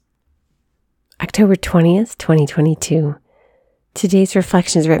October 20th, 2022. Today's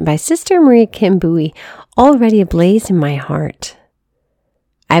reflection is written by Sister Maria Kim Bowie, already ablaze in my heart.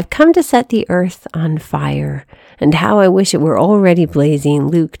 I've come to set the earth on fire, and how I wish it were already blazing,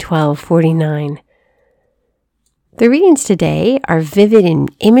 Luke 12:49. The readings today are vivid in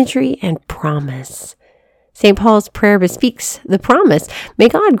imagery and promise. St. Paul's prayer bespeaks the promise, may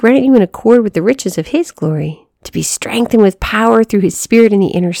God grant you in accord with the riches of his glory, to be strengthened with power through his Spirit in the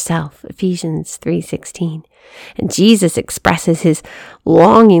inner self, Ephesians 3:16. And Jesus expresses his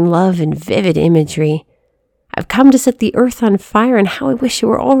longing love in vivid imagery. I've come to set the earth on fire, and how I wish it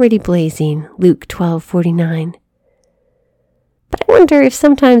were already blazing, Luke 12:49. But I wonder if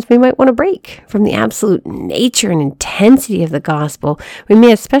sometimes we might want to break from the absolute nature and intensity of the gospel. We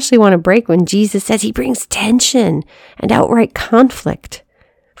may especially want to break when Jesus says he brings tension and outright conflict.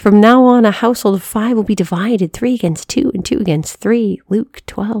 From now on, a household of 5 will be divided, 3 against 2 and 2 against 3, Luke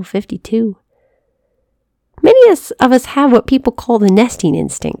 12:52. Many of us have what people call the nesting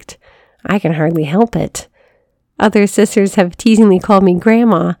instinct. I can hardly help it. Other sisters have teasingly called me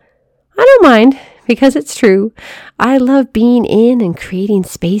Grandma. I don't mind, because it's true. I love being in and creating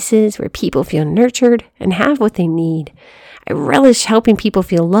spaces where people feel nurtured and have what they need. I relish helping people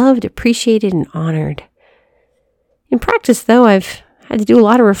feel loved, appreciated, and honored. In practice, though, I've had to do a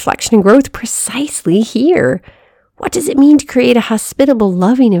lot of reflection and growth precisely here. What does it mean to create a hospitable,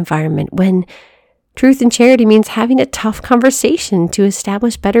 loving environment when truth and charity means having a tough conversation to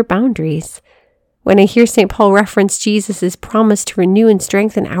establish better boundaries? When I hear St. Paul reference Jesus' promise to renew and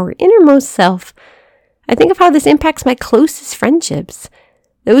strengthen our innermost self, I think of how this impacts my closest friendships.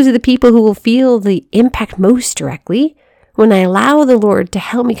 Those are the people who will feel the impact most directly when I allow the Lord to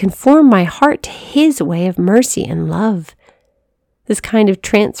help me conform my heart to his way of mercy and love. This kind of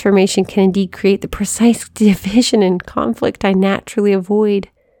transformation can indeed create the precise division and conflict I naturally avoid.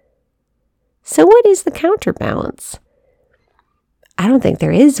 So what is the counterbalance? I don't think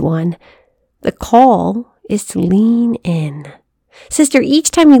there is one. The call is to lean in. Sister,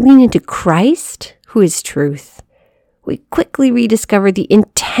 each time we lean into Christ, who is truth, we quickly rediscover the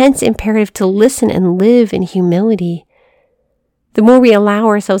intense imperative to listen and live in humility. The more we allow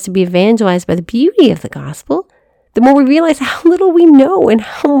ourselves to be evangelized by the beauty of the gospel, the more we realize how little we know and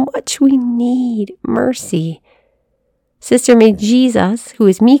how much we need mercy. Sister, may Jesus, who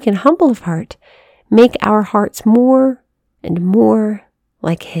is meek and humble of heart, make our hearts more and more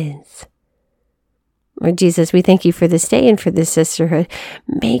like his. Lord Jesus, we thank you for this day and for this sisterhood.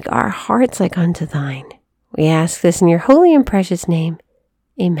 Make our hearts like unto thine. We ask this in your holy and precious name.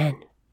 Amen.